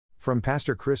From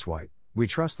Pastor Chris White, we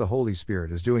trust the Holy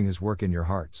Spirit is doing His work in your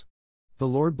hearts. The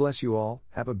Lord bless you all,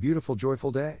 have a beautiful joyful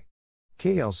day.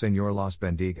 Que el Señor los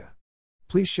bendiga.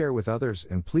 Please share with others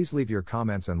and please leave your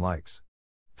comments and likes.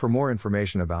 For more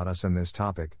information about us and this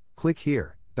topic, click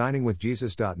here,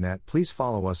 diningwithjesus.net. Please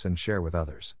follow us and share with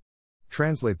others.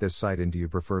 Translate this site into your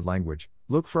preferred language.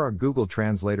 Look for our Google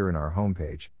Translator in our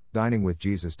homepage,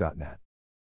 diningwithjesus.net.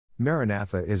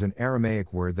 Maranatha is an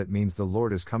Aramaic word that means the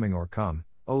Lord is coming or come,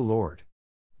 O Lord.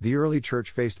 The early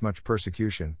church faced much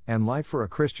persecution, and life for a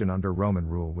Christian under Roman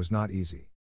rule was not easy.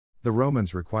 The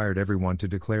Romans required everyone to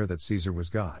declare that Caesar was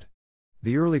God.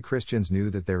 The early Christians knew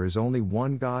that there is only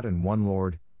one God and one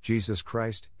Lord, Jesus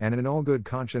Christ, and in all good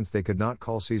conscience they could not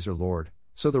call Caesar Lord,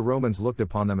 so the Romans looked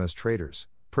upon them as traitors,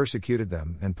 persecuted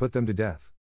them, and put them to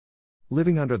death.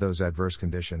 Living under those adverse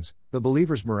conditions, the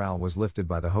believer's morale was lifted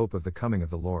by the hope of the coming of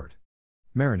the Lord.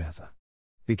 Maranatha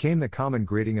became the common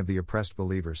greeting of the oppressed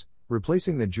believers,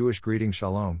 replacing the Jewish greeting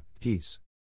Shalom, peace.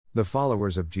 The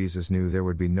followers of Jesus knew there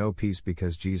would be no peace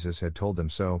because Jesus had told them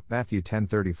so, Matthew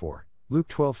 10:34, Luke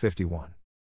 12:51.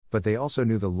 But they also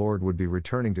knew the Lord would be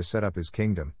returning to set up His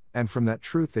kingdom, and from that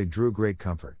truth they drew great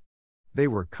comfort. They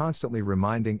were constantly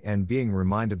reminding and being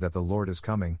reminded that the Lord is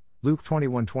coming, Luke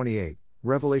 21:28,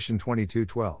 Revelation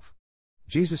 22:12.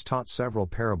 Jesus taught several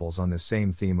parables on this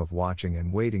same theme of watching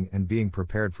and waiting and being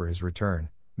prepared for His return,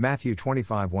 Matthew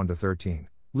 25:1-13,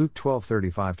 Luke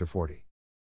 12:35-40.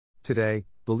 Today,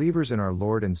 believers in our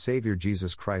Lord and Savior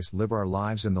Jesus Christ live our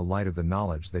lives in the light of the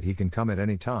knowledge that He can come at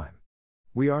any time.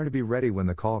 We are to be ready when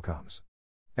the call comes.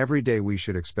 Every day we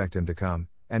should expect Him to come,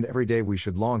 and every day we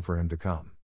should long for Him to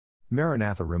come.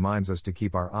 Maranatha reminds us to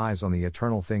keep our eyes on the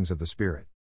eternal things of the Spirit.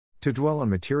 To dwell on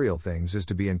material things is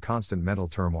to be in constant mental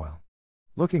turmoil.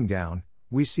 Looking down,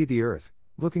 we see the earth;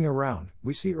 looking around,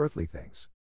 we see earthly things.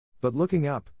 But looking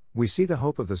up, we see the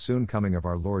hope of the soon coming of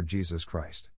our Lord Jesus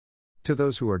Christ. To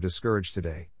those who are discouraged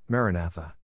today,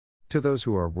 Maranatha. To those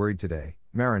who are worried today,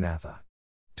 Maranatha.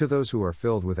 To those who are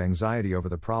filled with anxiety over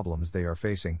the problems they are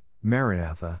facing,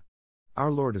 Maranatha.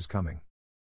 Our Lord is coming.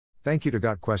 Thank you to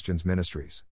Got Questions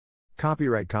Ministries.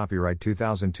 Copyright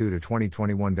 2002 to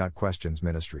 2021 Got Questions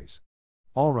Ministries.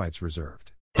 All rights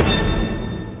reserved.